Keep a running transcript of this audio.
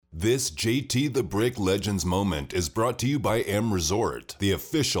This JT the Brick Legends moment is brought to you by M Resort, the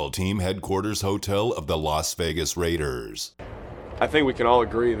official team headquarters hotel of the Las Vegas Raiders. I think we can all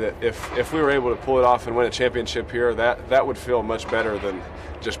agree that if we were able to pull it off and win a championship here, that would feel much better than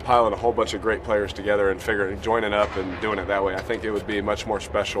just piling a whole bunch of great players together and joining up and doing it that way. I think it would be much more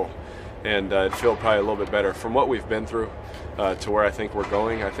special, and it'd feel probably a little bit better from what we've been through to where I think we're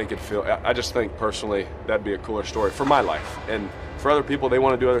going. I just think personally that'd be a cooler story for my life. And for other people, they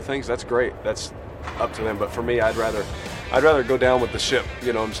want to do other things. That's great. That's up to them. But for me, I'd rather go down with the ship.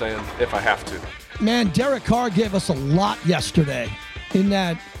 You know what I'm saying? If I have to. Man, Derek Carr gave us a lot yesterday in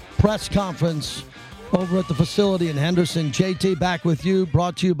that press conference over at the facility in Henderson. JT, back with you,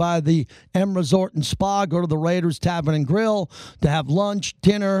 brought to you by the M Resort and Spa. Go to the Raiders Tavern and Grill to have lunch,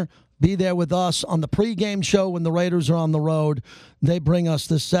 dinner, be there with us on the pregame show when the Raiders are on the road. They bring us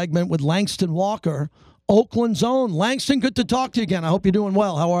this segment with Langston Walker, Oakland's own. Langston, good to talk to you again. I hope you're doing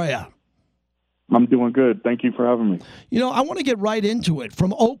well. How are you? I'm doing good. Thank you for having me. You know, I want to get right into it.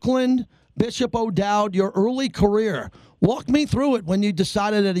 From Oakland, Bishop O'Dowd, your early career. Walk me through it when you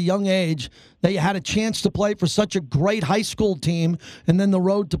decided at a young age that you had a chance to play for such a great high school team and then the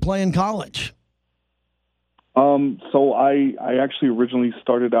road to play in college. So I actually originally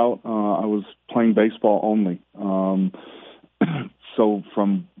started out, I was playing baseball only. So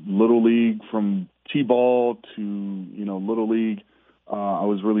from Little League, from T-ball to, Little League, I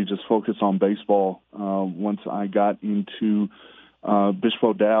was really just focused on baseball. Once I got into Bishop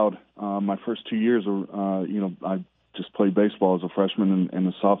O'Dowd, my first 2 years, I just played baseball as a freshman and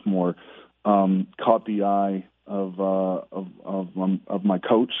a sophomore. Caught the eye of my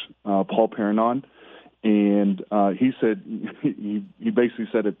coach, Paul Perrinon, and he said he basically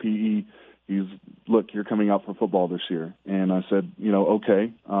said at PE, look, you're coming out for football this year. And I said,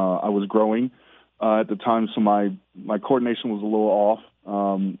 okay. I was growing at the time, so my coordination was a little off.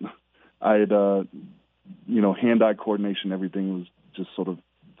 I had hand-eye coordination, everything was just sort of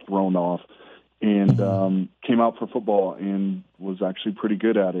thrown off. And came out for football and was actually pretty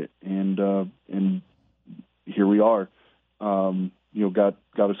good at it. And here we are.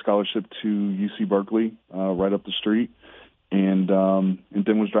 Got a scholarship to UC Berkeley right up the street, and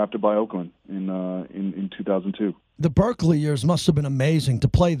then was drafted by Oakland in 2002. The Berkeley years must have been amazing to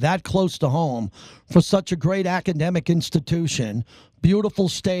play that close to home for such a great academic institution, beautiful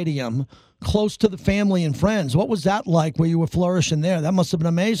stadium, close to the family and friends. What was that like where you were flourishing there? That must have been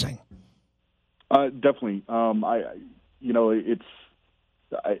amazing. Definitely.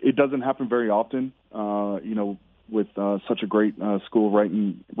 It doesn't happen very often, with such a great school right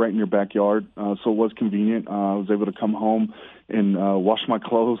in your backyard. So it was convenient. I was able to come home and wash my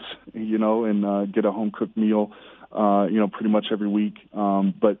clothes, and get a home-cooked meal, pretty much every week.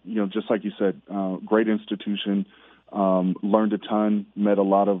 But, just like you said, great institution, learned a ton, met a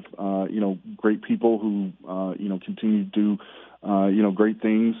lot of, great people who, continue to do great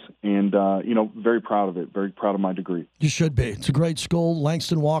things, and, very proud of it, very proud of my degree. You should be. It's a great school.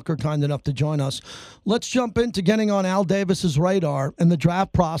 Langston Walker, kind enough to join us. Let's jump into getting on Al Davis's radar in the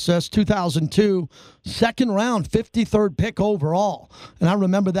draft process. 2002, second round, 53rd pick overall. And I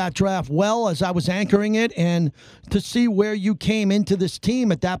remember that draft well as I was anchoring it, and to see where you came into this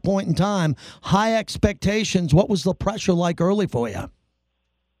team at that point in time, high expectations. What was the pressure like early for you?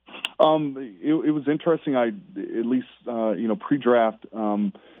 It was interesting. I, at least, pre-draft,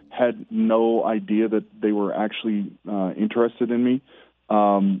 had no idea that they were actually interested in me.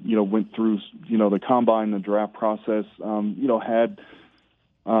 Went through, the combine, the draft process, had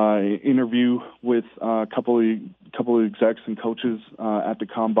interview with a couple of execs and coaches at the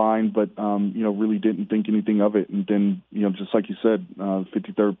combine, but, really didn't think anything of it. And then, just like you said,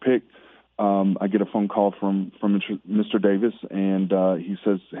 53rd pick, I get a phone call from Mr. Davis, and he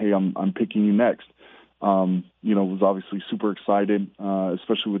says, "Hey, I'm picking you next." Was obviously super excited,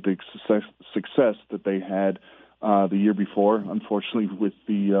 especially with the success that they had the year before. Unfortunately, with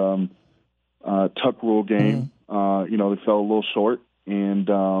the tuck rule game, they fell a little short, and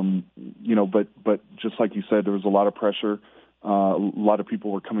but just like you said, there was a lot of pressure. A lot of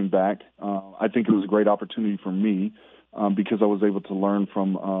people were coming back. I think it was a great opportunity for me. Because I was able to learn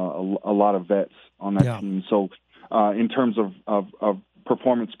from a lot of vets on that team. So in terms of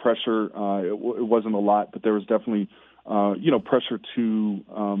performance pressure, it wasn't a lot, but there was definitely, pressure to,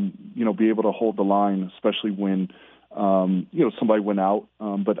 be able to hold the line, especially when, somebody went out.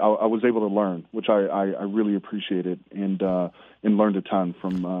 But I was able to learn, which I really appreciated, and learned a ton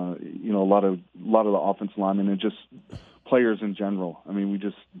from, a lot of the offensive linemen and just players in general. I mean, we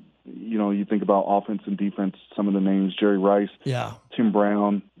just, you think about offense and defense, some of the names, Jerry Rice, Tim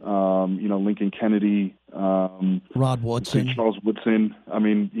Brown, Lincoln Kennedy, Rod Woodson. Charles Woodson. I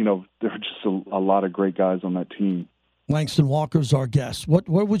mean, there are just a lot of great guys on that team. Langston Walker's our guest. What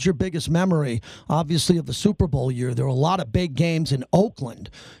was your biggest memory, obviously, of the Super Bowl year? There were a lot of big games in Oakland.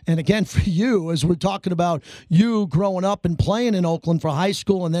 And again, for you, as we're talking about you growing up and playing in Oakland for high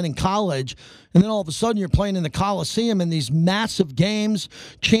school and then in college, and then all of a sudden you're playing in the Coliseum in these massive games,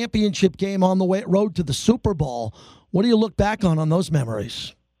 championship game on the road to the Super Bowl. What do you look back on those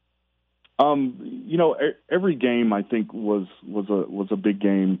memories? Every game I think was a big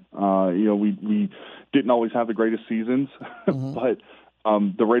game. We didn't always have the greatest seasons, but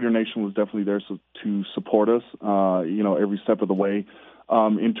the Raider Nation was definitely there to support us. Every step of the way.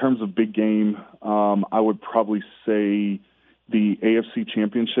 In terms of big game, I would probably say the AFC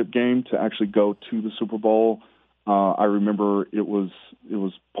Championship game to actually go to the Super Bowl. I remember it was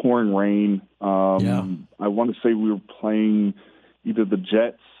pouring rain. I want to say we were playing either the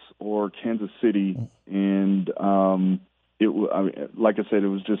Jets or Kansas City, and like I said, it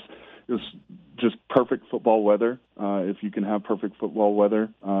was just perfect football weather. If you can have perfect football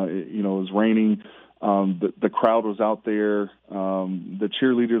weather, it was raining. The crowd was out there. The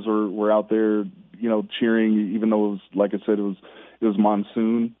cheerleaders were out there, cheering, even though it was, like I said, it was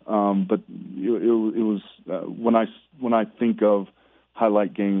monsoon. But it was when I think of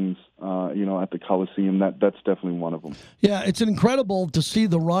highlight games, at the Coliseum, that's definitely one of them. Yeah, it's incredible to see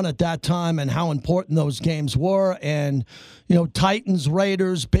the run at that time and how important those games were. And, Titans,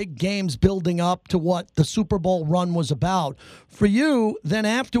 Raiders, big games building up to what the Super Bowl run was about. For you, then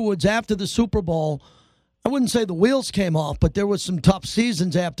afterwards, after the Super Bowl, I wouldn't say the wheels came off, but there was some tough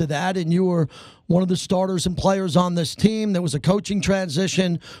seasons after that, and you were one of the starters and players on this team. There was a coaching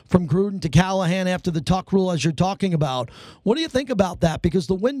transition from Gruden to Callahan after the Tuck rule, as you're talking about. What do you think about that? Because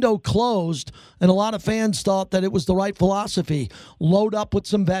the window closed, and a lot of fans thought that it was the right philosophy. Load up with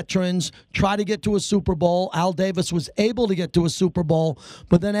some veterans, try to get to a Super Bowl. Al Davis was able to get to a Super Bowl,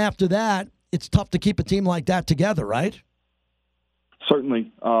 but then after that, it's tough to keep a team like that together, right?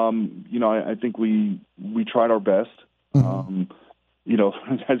 Certainly. I think we tried our best. As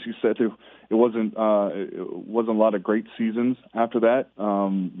you said, it wasn't a lot of great seasons after that.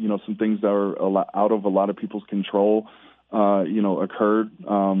 Some things that are out of a lot of people's control, occurred.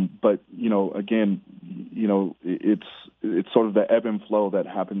 But again, it's sort of the ebb and flow that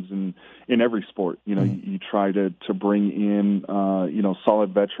happens in every sport. You try to bring in,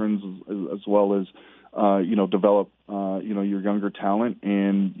 solid veterans as well as, develop, your younger talent,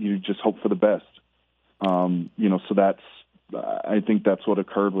 and you just hope for the best. So I think that's what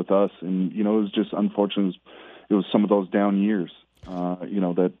occurred with us. And, it was just unfortunate. It was some of those down years,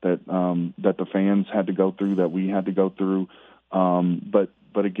 that the fans had to go through, that we had to go through. But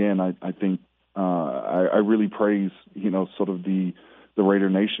again, I think, I really praise, sort of the Raider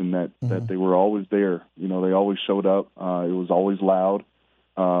Nation that they were always there. They always showed up. It was always loud.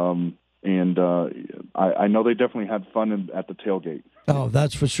 And I know they definitely had fun at the tailgate. Oh,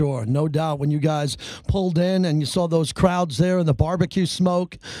 that's for sure. No doubt. When you guys pulled in and you saw those crowds there and the barbecue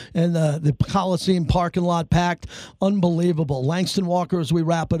smoke and the Coliseum parking lot packed, unbelievable. Langston Walker, as we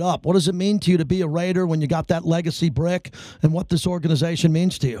wrap it up, what does it mean to you to be a Raider when you got that legacy brick, and what this organization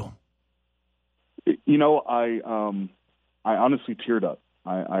means to you? I honestly teared up.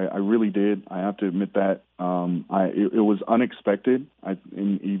 I really did. I have to admit that. It was unexpected.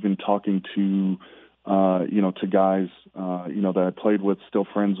 Even talking to, to guys, that I played with, still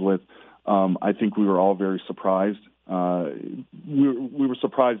friends with, I think we were all very surprised. We were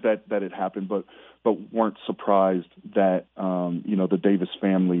surprised that it happened, but weren't surprised that, the Davis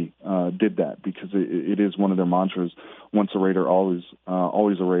family did that, because it is one of their mantras. Once a Raider, always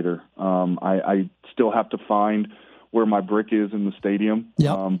a Raider. I still have to find where my brick is in the stadium.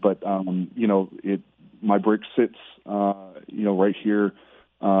 Yep. But my brick sits, right here,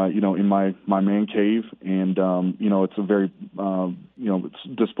 in my man cave. And, it's a very, it's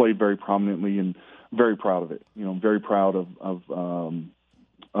displayed very prominently, and very proud of it. Very proud of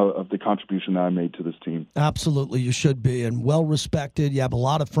the contribution that I made to this team. Absolutely. You should be, and well respected. You have a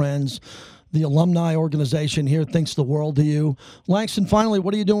lot of friends. The alumni organization here thinks the world of you. Langston, finally,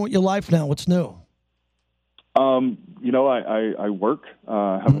 what are you doing with your life now? What's new? I work,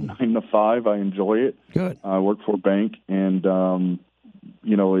 have a 9 to 5. I enjoy it. Good. I work for a bank, and,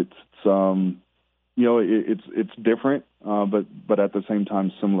 it's different, but at the same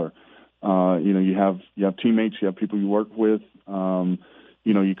time similar. You have teammates, you have people you work with,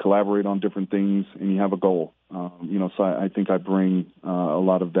 you collaborate on different things, and you have a goal. So I think I bring, a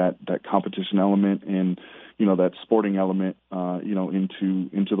lot of that competition element and, that sporting element,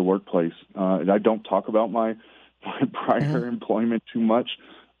 into the workplace. I don't talk about my prior employment too much,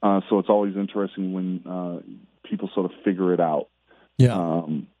 So it's always interesting when people sort of figure it out. Yeah.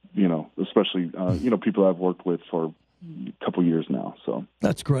 Especially, people I've worked with for a couple years now. So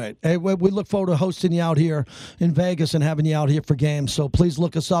that's great. Hey, we look forward to hosting you out here in Vegas and having you out here for games. So please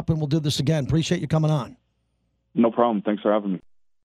look us up and we'll do this again. Appreciate you coming on. No problem. Thanks for having me.